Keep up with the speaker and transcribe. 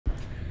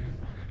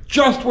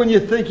Just when you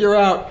think you're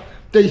out,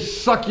 they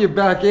suck you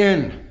back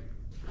in.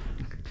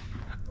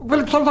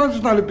 But sometimes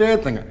it's not a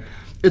bad thing.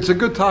 It's a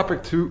good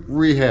topic to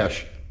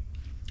rehash.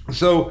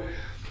 So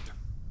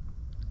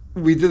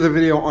we did a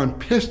video on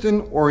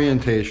piston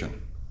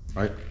orientation,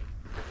 right?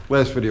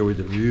 Last video we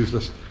used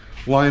this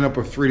lineup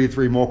of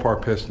 3D3 Mopar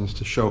pistons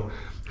to show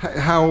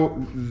how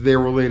they're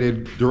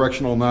related,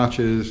 directional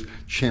notches,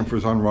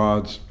 chamfers on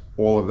rods,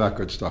 all of that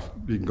good stuff.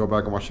 You can go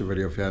back and watch the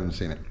video if you haven't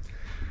seen it.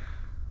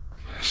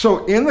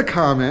 So in the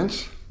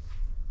comments,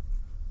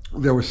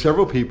 there were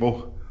several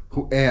people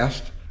who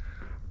asked,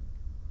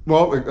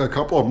 well, a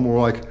couple of them were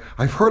like,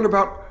 I've heard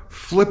about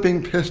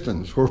flipping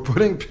pistons or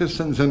putting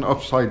pistons in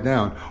upside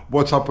down.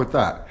 What's up with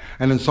that?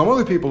 And then some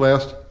other people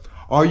asked,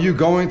 are you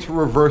going to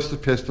reverse the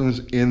pistons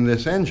in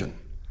this engine?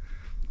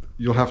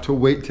 You'll have to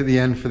wait to the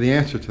end for the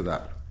answer to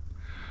that.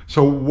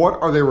 So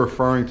what are they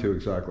referring to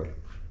exactly?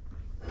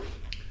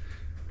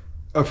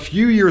 A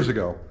few years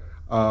ago,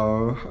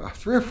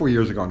 3 or 4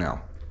 years ago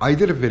now, I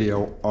did a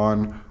video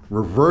on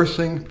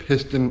reversing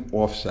piston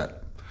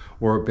offset,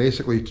 or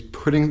basically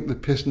putting the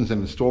pistons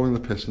and installing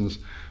the pistons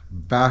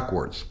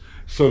backwards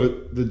so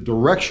that the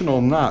directional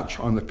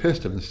notch on the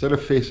piston, instead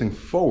of facing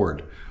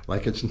forward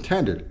like it's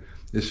intended,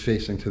 is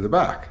facing to the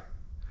back.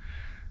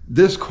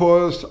 This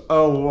caused a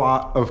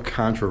lot of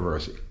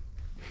controversy.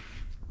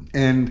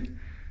 And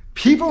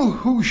people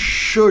who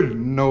should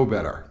know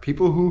better,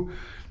 people who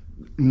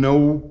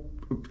know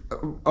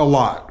a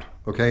lot,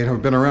 okay, and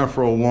have been around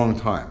for a long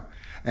time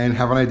and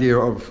have an idea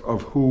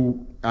of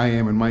who I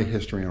am and my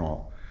history and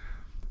all,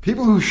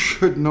 people who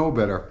should know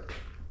better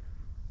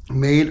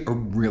made a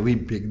really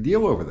big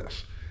deal over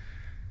this.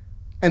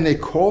 And they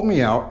called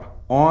me out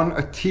on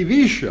a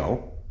TV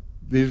show.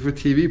 These were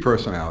TV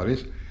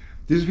personalities.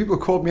 These people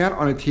called me out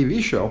on a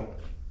TV show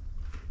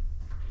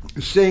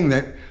saying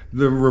that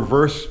the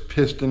reverse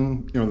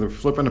piston, the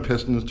flipping the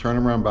pistons,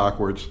 turning around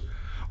backwards,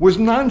 was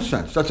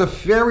nonsense. That's a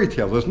fairy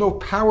tale. There's no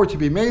power to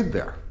be made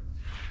there.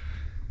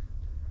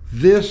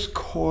 This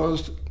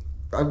caused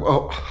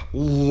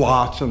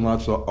lots and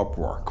lots of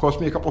uproar. Cost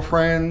me a couple of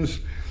friends,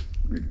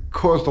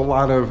 caused a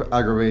lot of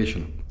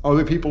aggravation.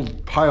 Other people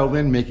piled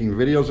in making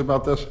videos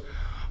about this,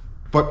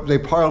 but they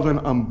piled in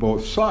on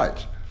both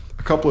sides.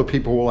 A couple of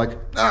people were like,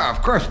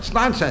 of course, it's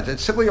nonsense.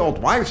 It's silly old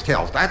wives'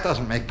 tales. That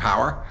doesn't make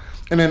power.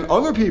 And then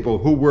other people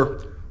who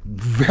were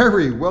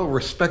very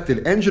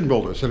well-respected engine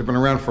builders that have been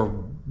around for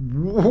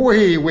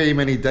way, way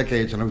many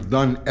decades and have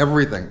done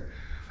everything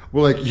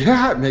were like,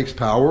 yeah, it makes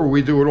power.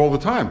 We do it all the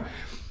time.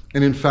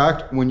 And in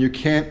fact, when you're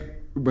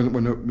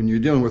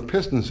dealing with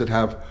pistons that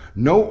have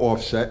no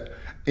offset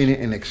in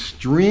an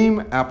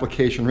extreme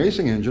application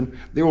racing engine,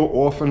 they will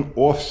often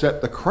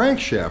offset the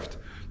crankshaft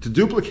to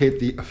duplicate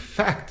the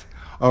effect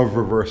of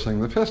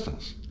reversing the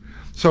pistons.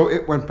 So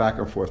it went back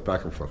and forth,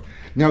 back and forth.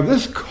 Now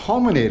this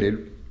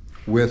culminated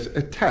with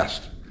a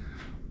test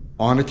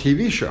on a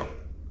TV show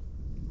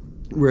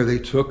where they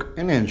took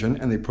an engine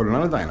and they put it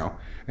on a dyno,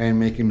 and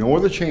making no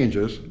other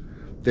changes,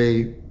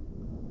 they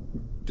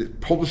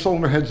pulled the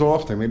cylinder heads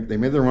off, they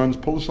made their runs,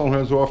 pulled the cylinder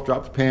heads off,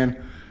 dropped the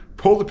pan,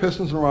 pulled the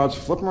pistons and rods,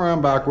 flip them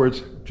around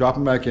backwards, drop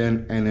them back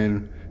in, and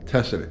then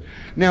tested it.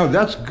 Now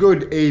that's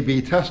good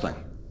A/B testing.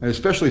 And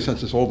especially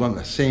since it's all done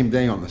the same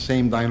day on the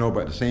same dyno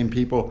by the same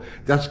people,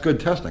 that's good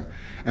testing.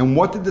 And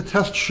what did the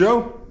test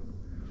show?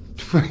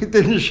 It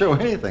didn't show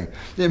anything.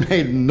 It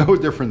made no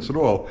difference at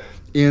all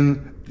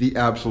in the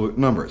absolute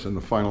numbers, in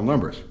the final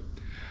numbers.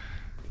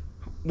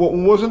 What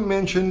wasn't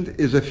mentioned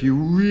is if you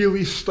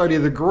really study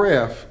the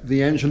graph,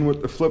 the engine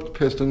with the flipped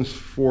pistons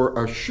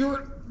for a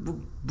short,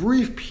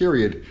 brief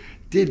period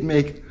did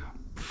make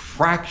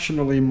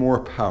fractionally more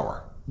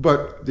power,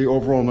 but the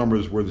overall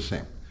numbers were the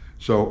same.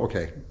 So,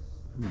 okay.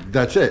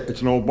 That's it.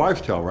 It's an old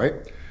wives' tale, right?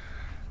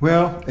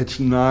 Well, it's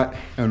not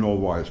an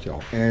old wives'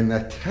 tale. And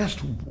that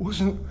test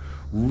wasn't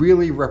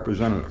really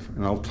representative.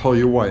 And I'll tell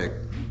you why.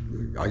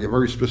 I'll get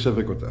very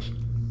specific with this.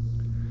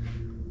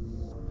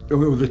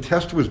 The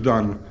test was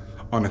done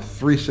on a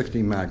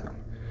 360 Magnum.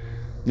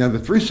 Now, the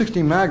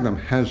 360 Magnum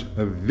has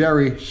a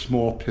very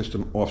small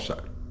piston offset.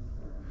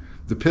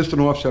 The piston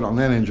offset on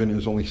that engine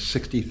is only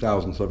 60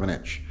 thousandths of an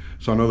inch.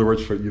 So in other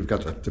words, you've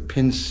got the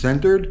pin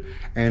centered,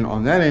 and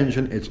on that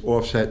engine, it's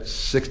offset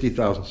 60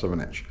 thousandths of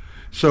an inch.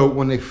 So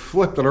when they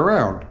flipped it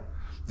around,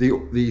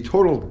 the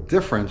total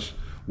difference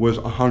was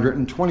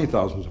 120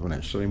 thousandths of an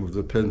inch. So they moved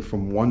the pin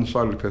from one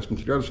side of the piston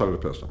to the other side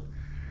of the piston.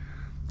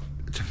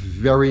 It's a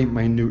very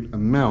minute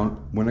amount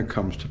when it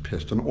comes to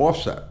piston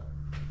offset.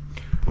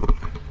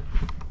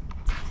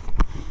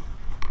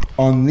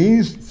 On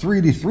these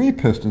 3D3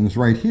 pistons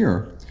right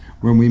here,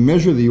 when we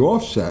measure the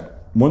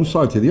offset, one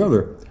side to the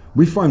other,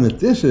 we find that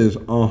this is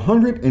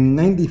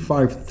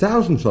 195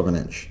 thousandths of an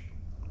inch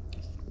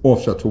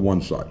offset to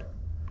one side.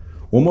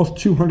 Almost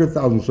 200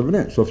 thousandths of an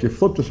inch. So if you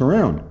flip this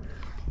around,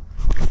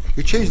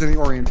 you change the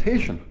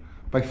orientation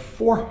by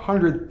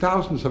 400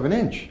 thousandths of an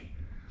inch.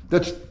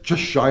 That's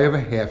just shy of a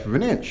half of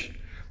an inch.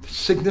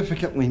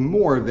 Significantly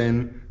more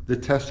than the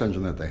test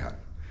engine that they had.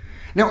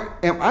 Now,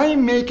 am I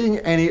making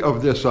any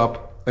of this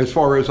up as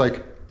far as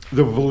like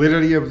the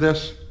validity of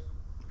this?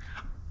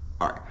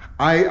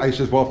 I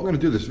said, well, if I'm going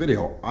to do this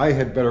video, I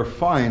had better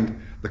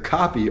find the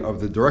copy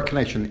of the direct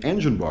connection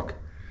engine book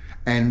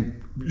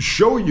and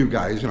show you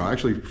guys,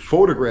 actually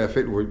photograph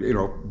it,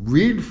 or,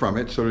 read from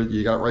it so that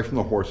you got it right from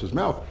the horse's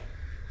mouth.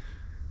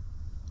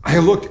 I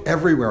looked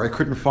everywhere. I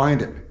couldn't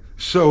find it.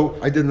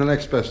 So I did the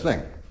next best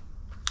thing.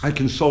 I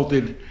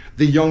consulted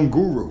the young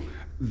guru,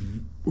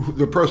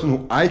 the person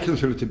who I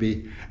consider to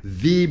be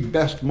the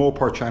best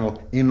Mopar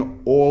channel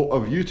in all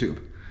of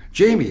YouTube,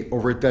 Jamie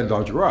over at Dead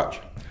Dodge Garage.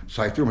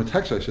 So I threw him a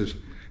text. I says,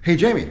 hey,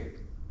 Jamie,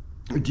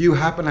 do you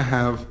happen to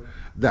have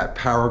that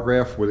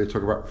paragraph where they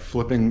talk about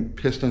flipping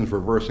pistons,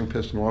 reversing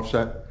piston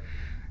offset?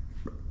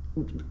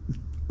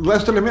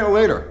 Less than a minute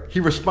later, he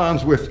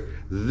responds with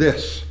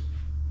this.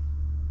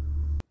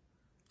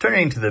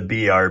 Turning to the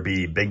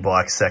BRB Big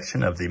Block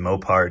section of the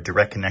Mopar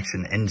Direct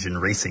Connection Engine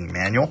Racing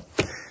Manual,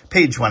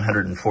 page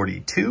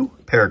 142,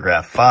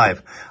 paragraph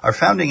 5, our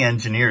founding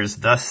engineers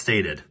thus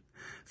stated,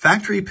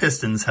 factory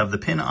pistons have the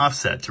pin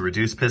offset to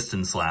reduce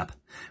piston slap.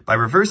 By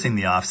reversing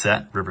the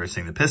offset,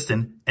 reversing the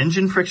piston,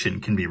 engine friction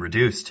can be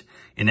reduced.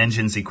 In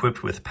engines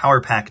equipped with power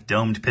pack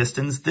domed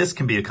pistons, this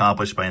can be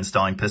accomplished by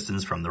installing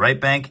pistons from the right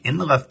bank in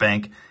the left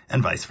bank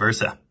and vice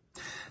versa.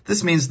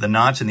 This means the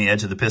notch in the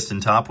edge of the piston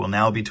top will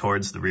now be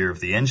towards the rear of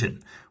the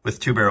engine. With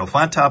two-barrel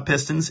flat-top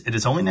pistons, it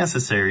is only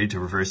necessary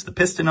to reverse the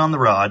piston on the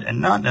rod and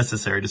not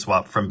necessary to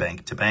swap from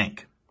bank to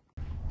bank.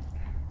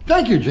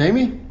 Thank you,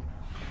 Jamie.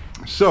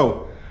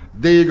 So,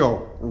 there you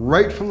go.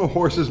 Right from the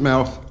horse's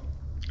mouth.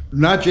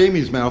 Not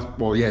Jamie's mouth.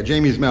 Well, yeah,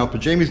 Jamie's mouth,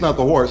 but Jamie's not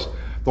the horse.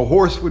 The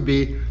horse would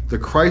be the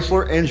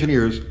Chrysler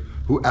engineers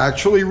who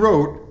actually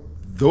wrote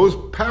those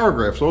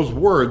paragraphs, those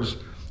words,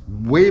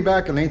 way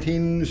back in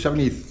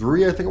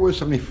 1973, I think it was,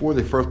 74,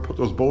 they first put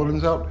those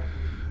bulletins out.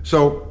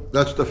 So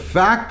that's the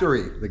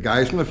factory, the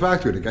guys from the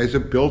factory, the guys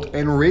that built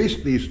and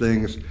raced these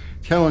things,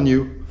 telling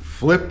you,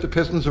 flip the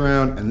pistons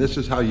around, and this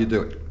is how you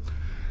do it.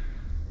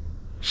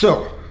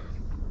 So,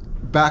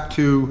 back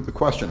to the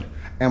question,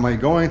 am I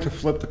going to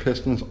flip the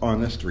pistons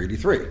on this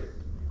 383?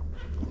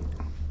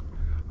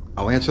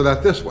 I'll answer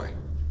that this way.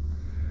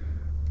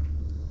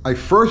 I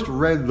first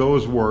read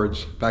those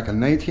words back in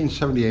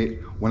 1978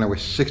 when I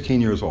was 16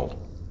 years old.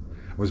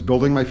 I was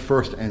building my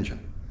first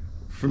engine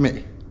for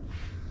me.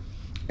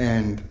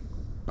 And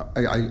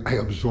I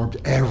absorbed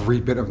every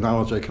bit of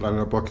knowledge I could out of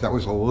the book. That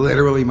was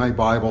literally my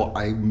Bible.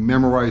 I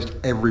memorized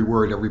every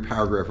word, every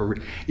paragraph,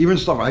 even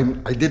stuff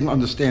I didn't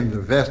understand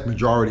the vast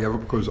majority of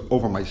it because it was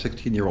over my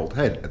 16-year-old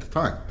head at the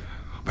time.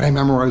 But I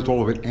memorized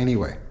all of it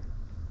anyway.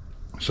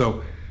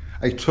 So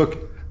I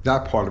took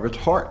that part of it to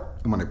heart.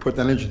 And when I put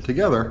that engine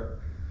together,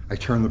 I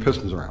turned the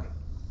pistons around.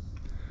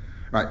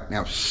 All right,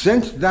 now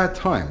since that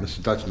time, that's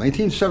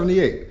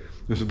 1978,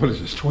 what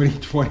is this,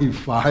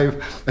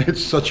 2025?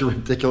 It's such a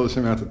ridiculous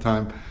amount of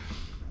time.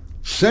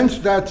 Since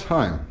that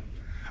time,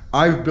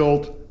 I've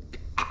built,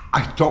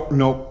 I don't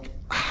know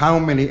how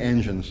many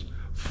engines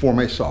for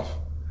myself,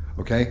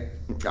 okay?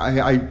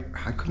 I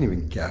couldn't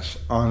even guess,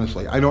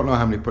 honestly. I don't know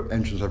how many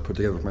engines I've put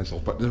together for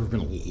myself, but there have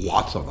been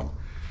lots of them.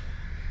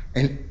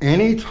 And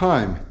any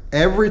time,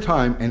 every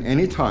time and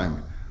any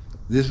time,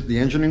 the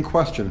engine in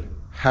question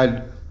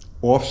had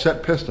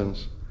offset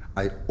pistons,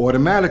 I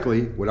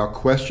automatically, without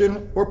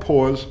question or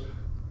pause,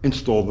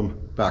 installed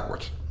them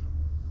backwards.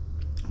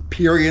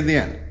 Period, the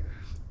end.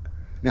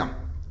 Now,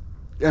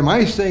 am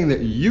I saying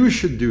that you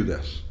should do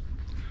this?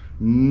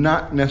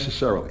 Not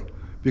necessarily,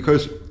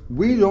 because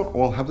we don't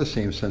all have the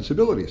same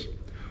sensibilities.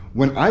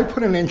 When I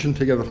put an engine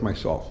together for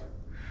myself,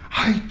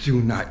 I do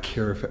not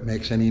care if it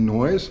makes any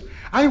noise.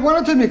 I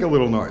want it to make a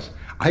little noise.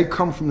 I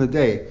come from the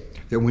day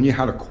that when you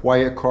had a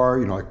quiet car,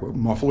 like with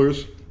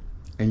mufflers,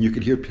 and you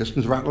could hear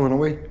pistons rattling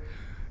away,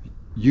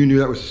 you knew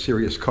that was a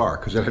serious car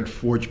because it had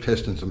forged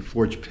pistons, and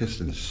forged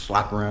pistons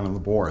slap around on the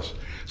bores.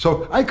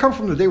 So I come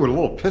from the day where a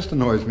little piston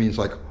noise means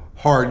like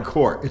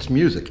hardcore. It's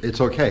music. It's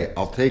okay.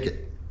 I'll take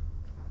it.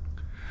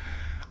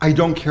 I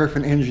don't care if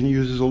an engine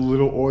uses a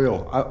little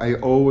oil. I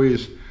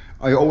always,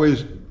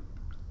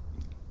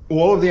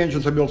 all of the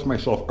engines I built for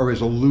myself are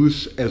as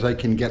loose as I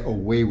can get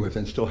away with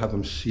and still have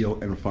them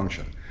seal and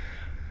function.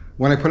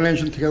 When I put an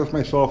engine together for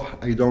myself,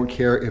 I don't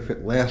care if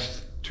it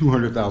lasts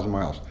 200,000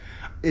 miles.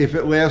 If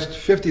it lasts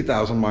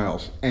 50,000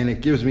 miles and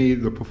it gives me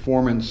the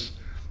performance,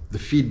 the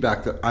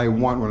feedback that I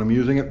want when I'm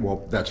using it,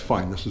 well, that's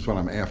fine. This is what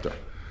I'm after.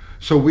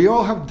 So we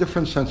all have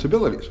different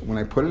sensibilities. When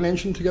I put an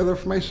engine together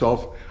for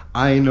myself,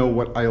 I know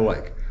what I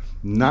like,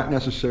 not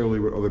necessarily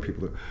what other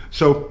people do.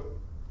 So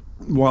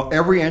while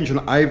every engine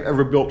I've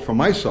ever built for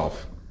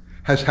myself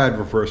has had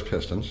reverse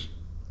pistons,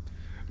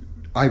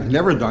 I've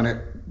never done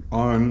it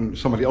on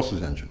somebody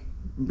else's engine,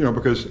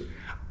 because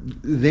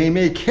they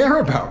may care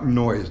about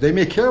noise. They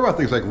may care about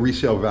things like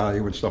resale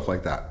value and stuff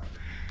like that.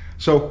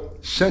 So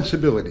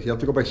sensibilities, you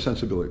have to go by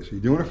sensibilities. You're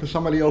doing it for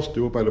somebody else,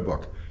 do it by the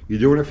book. You're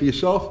doing it for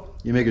yourself,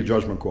 you make a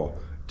judgment call.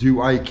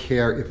 Do I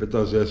care if it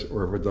does this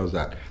or if it does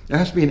that? It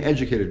has to be an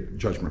educated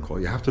judgment call.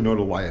 You have to know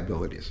the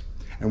liabilities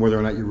and whether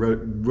or not you're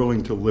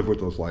willing to live with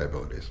those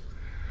liabilities.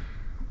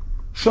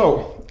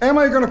 So, am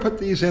I going to put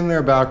these in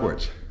there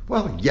backwards?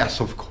 Well, yes,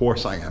 of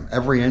course I am.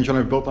 Every engine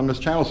I've built on this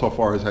channel so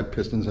far has had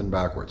pistons in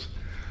backwards.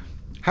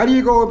 How do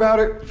you go about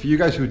it? For you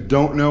guys who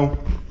don't know,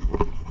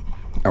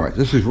 all right,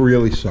 this is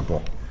really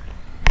simple.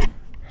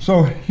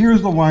 So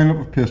here's the lineup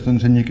of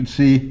pistons, and you can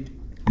see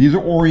these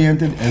are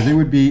oriented as they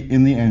would be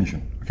in the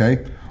engine,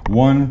 okay?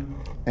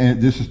 One, and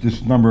this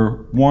is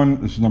number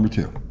one, this is number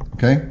two,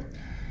 okay?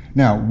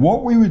 Now,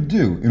 what we would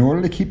do in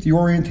order to keep the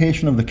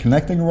orientation of the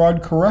connecting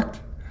rod correct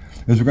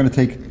is we're going to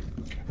take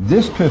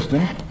this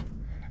piston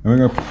and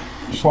we're going to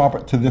swap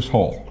it to this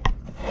hole,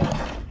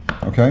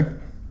 okay?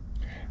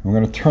 And we're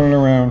going to turn it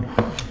around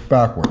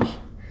backwards.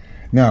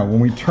 Now, when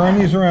we turn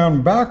these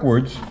around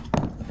backwards,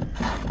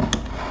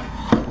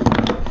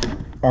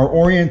 our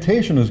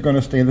orientation is going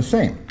to stay the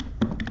same.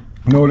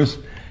 Notice,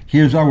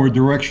 here's our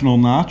directional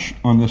notch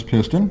on this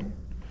piston.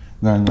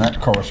 Then that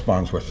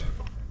corresponds with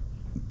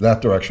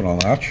that directional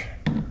notch.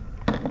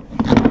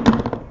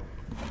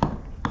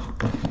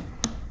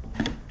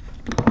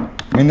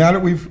 And now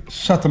that we've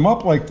set them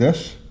up like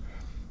this,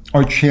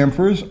 our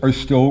chamfers are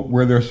still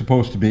where they're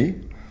supposed to be.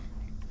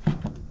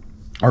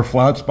 Our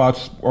flat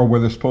spots are where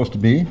they're supposed to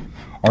be.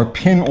 Our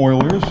pin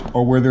oilers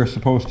are where they're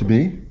supposed to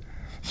be.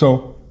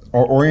 So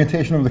our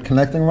orientation of the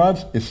connecting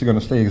rods is going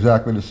to stay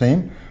exactly the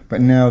same, but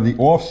now the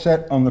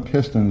offset on the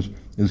pistons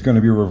is going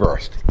to be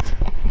reversed.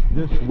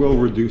 This will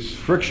reduce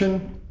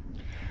friction.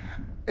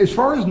 As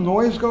far as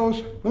noise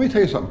goes, let me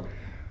tell you something.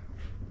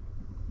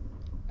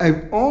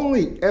 I've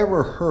only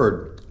ever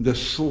heard the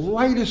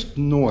slightest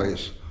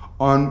noise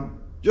on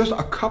just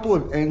a couple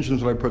of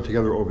engines that I put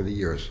together over the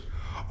years.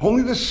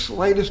 Only the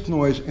slightest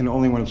noise, and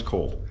only when it's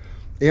cold.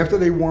 After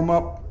they warm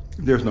up,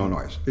 there's no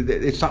noise.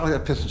 It's not like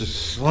that piston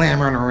just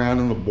slamming around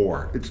in the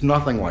bore. It's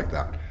nothing like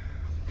that.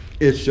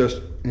 It's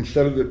just,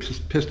 instead of the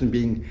piston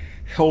being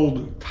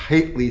held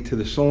tightly to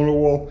the cylinder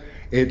wall,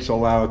 it's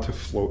allowed to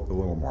float a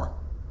little more.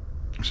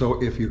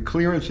 So if your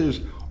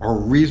clearances are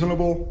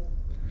reasonable,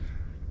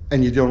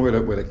 and you're dealing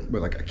with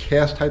like a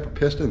cast type of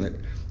piston that,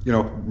 you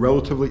know,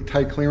 relatively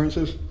tight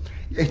clearances,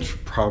 it's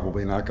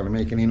probably not going to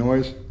make any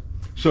noise.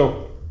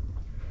 So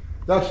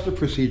that's the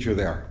procedure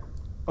there.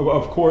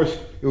 Of course,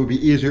 it would be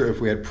easier if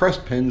we had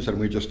pressed pins and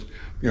we just,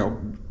 you know,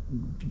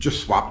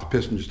 just swap the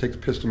piston, just take the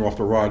piston off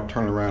the rod,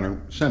 turn it around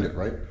and send it,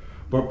 right?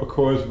 But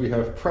because we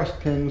have pressed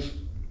pins,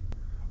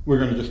 we're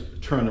going to just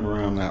turn them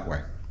around that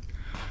way.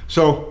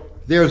 So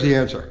there's the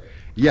answer.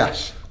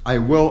 Yes, I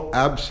will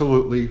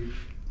absolutely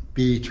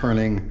be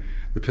turning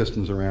the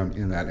pistons around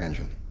in that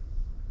engine.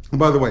 And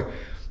by the way,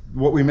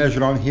 what we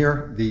measured on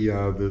here, the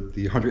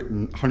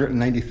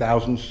 190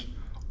 thousandths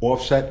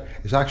offset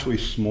is actually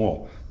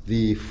small.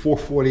 The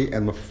 440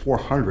 and the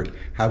 400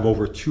 have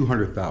over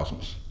 200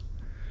 thousandths.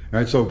 All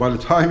right, so by the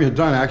time you're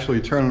done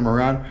actually turning them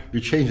around,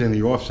 you're changing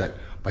the offset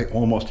by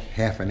almost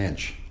half an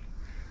inch.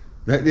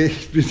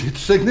 It's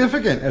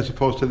significant as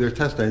opposed to their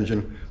test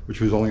engine,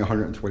 which was only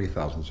 120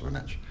 thousandths of an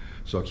inch.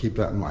 So keep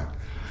that in mind.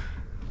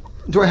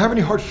 Do I have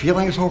any hard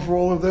feelings over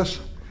all of this?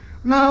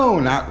 No,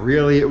 not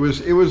really. It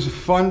was a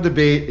fun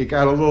debate. It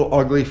got a little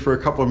ugly for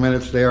a couple of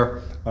minutes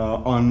there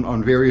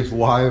on various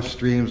live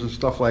streams and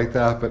stuff like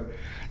that. But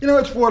you know,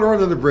 it's water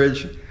under the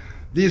bridge.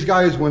 These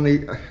guys, when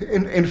they,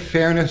 in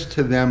fairness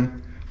to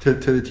them, to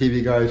the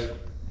TV guys,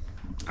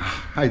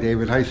 hi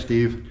David, hi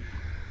Steve.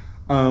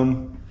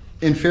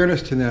 In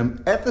fairness to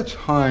them, at the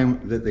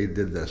time that they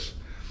did this,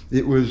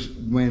 it was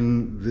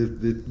when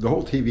the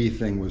whole TV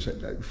thing was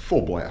at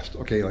full blast.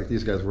 Okay, like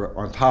these guys were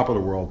on top of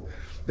the world.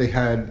 They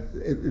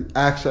had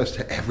access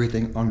to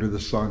everything under the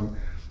sun,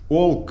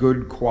 all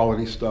good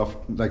quality stuff,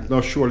 like no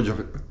shortage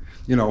of it.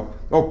 You know,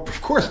 oh,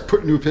 of course,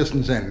 put new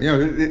pistons in. You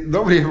know,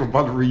 nobody ever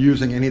bothered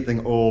reusing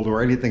anything old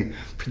or anything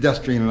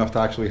pedestrian enough to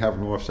actually have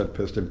an offset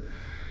piston.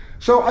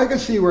 So I can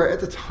see where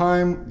at the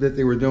time that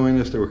they were doing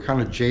this, they were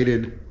kind of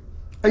jaded.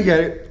 I get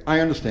it,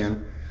 I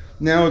understand.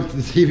 Now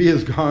the TV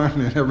is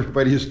gone and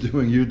everybody's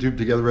doing YouTube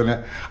together right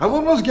now. I will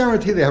almost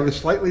guarantee they have a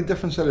slightly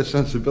different set of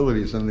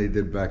sensibilities than they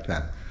did back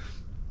then.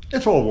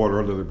 It's all water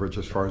under the bridge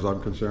as far as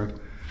I'm concerned.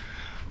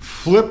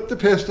 Flip the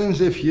pistons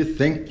if you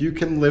think you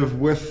can live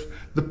with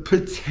the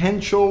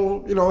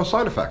potential, you know,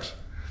 side effects.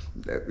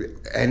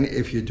 And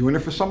if you're doing it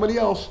for somebody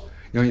else,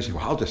 you know, you say,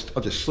 well, I'll just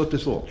slip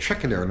this little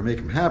trick in there to make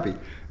them happy.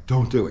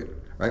 Don't do it,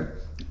 right?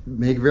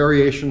 Make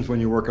variations when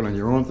you're working on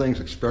your own things,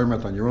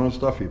 experiment on your own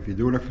stuff. If you're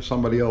doing it for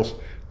somebody else,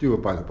 do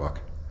it by the book.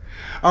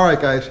 All right,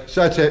 guys,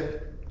 so that's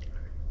it.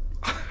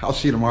 I'll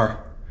see you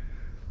tomorrow.